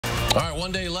All right,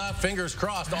 one day left. Fingers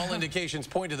crossed. All indications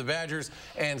point to the Badgers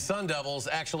and Sun Devils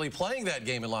actually playing that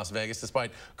game in Las Vegas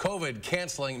despite COVID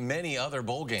canceling many other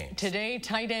bowl games. Today,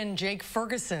 tight end Jake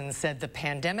Ferguson said the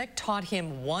pandemic taught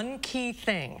him one key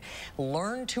thing: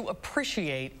 learn to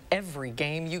appreciate every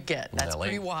game you get. That's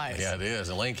pretty wise. Yeah, it is.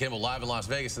 And Lane Kimball live in Las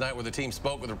Vegas tonight where the team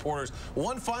spoke with reporters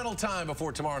one final time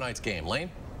before tomorrow night's game. Lane?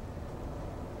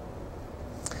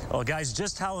 Well, guys,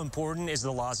 just how important is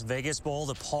the Las Vegas Bowl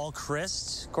to Paul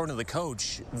Chryst? According to the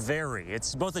coach, very.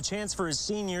 It's both a chance for his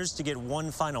seniors to get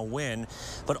one final win,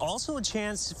 but also a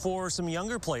chance for some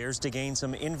younger players to gain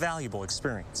some invaluable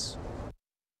experience.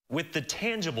 With the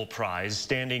tangible prize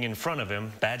standing in front of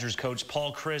him, Badgers coach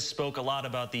Paul Chryst spoke a lot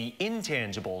about the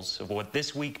intangibles of what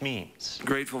this week means.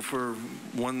 Grateful for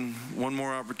one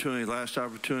more opportunity, last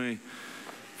opportunity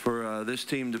for this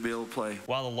team to be able to play.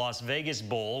 While the Las Vegas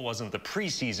Bowl wasn't the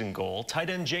preseason goal,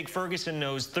 tight end Jake Ferguson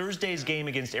knows Thursday's game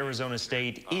against Arizona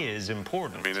State is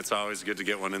important. I mean, it's always good to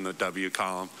get one in the W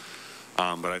column,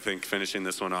 but I think finishing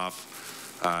this one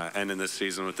off, ending this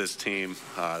season with this team,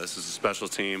 this is a special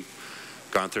team.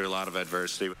 Gone through a lot of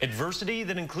adversity. Adversity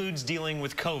that includes dealing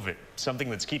with COVID, something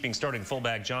that's keeping starting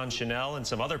fullback John Chenal and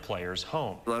some other players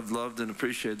home. I've loved and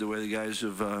appreciated the way the guys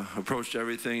have approached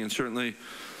everything, and certainly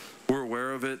we're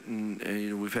aware of it, and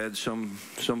you know, we've had some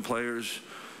players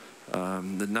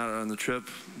that not on the trip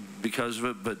because of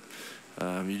it, but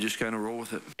you just kind of roll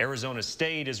with it. Arizona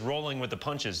State is rolling with the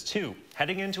punches too,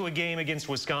 heading into a game against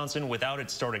Wisconsin without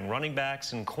its starting running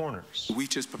backs and corners. We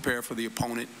just prepare for the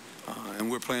opponent, and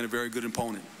we're playing a very good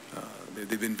opponent.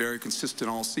 They've been very consistent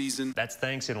all season. That's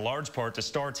thanks in large part to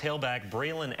star tailback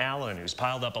Braylon Allen, who's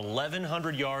piled up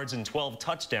 1,100 yards and 12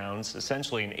 touchdowns,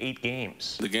 essentially in 8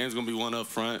 games. The game's going to be one up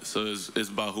front, so it's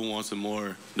about who wants it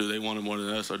more. Do they want it more than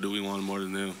us, or do we want it more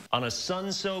than them? On a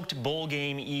sun-soaked bowl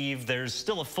game eve, there's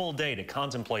still a full day to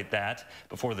contemplate that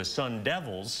before the Sun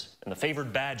Devils and the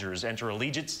favored Badgers enter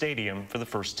Allegiant Stadium for the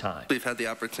first time. We've had the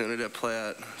opportunity to play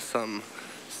at some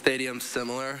stadiums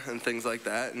similar and things like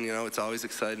that, and you know, it's always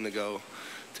exciting to go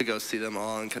see them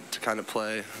all and to kind of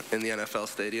play in the NFL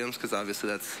stadiums, because obviously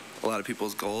that's a lot of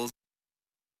people's goals.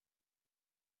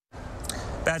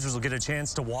 Badgers will get a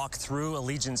chance to walk through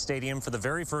Allegiant Stadium for the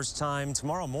very first time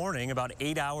tomorrow morning, about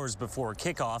 8 hours before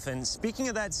kickoff. And speaking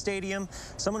of that stadium,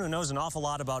 someone who knows an awful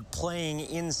lot about playing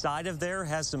inside of there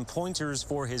has some pointers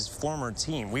for his former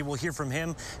team. We will hear from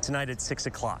him tonight at 6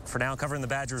 o'clock. For now, covering the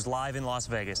Badgers live in Las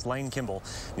Vegas, Lane Kimball,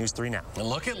 News 3 Now. And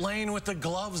look at Lane with the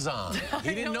gloves on.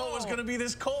 He didn't know it was going to be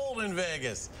this cold in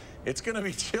Vegas. It's going to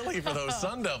be chilly for those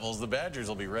Sun Devils. The Badgers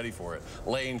will be ready for it.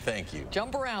 Lane, thank you.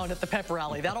 Jump around at the pep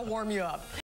rally. That'll warm you up.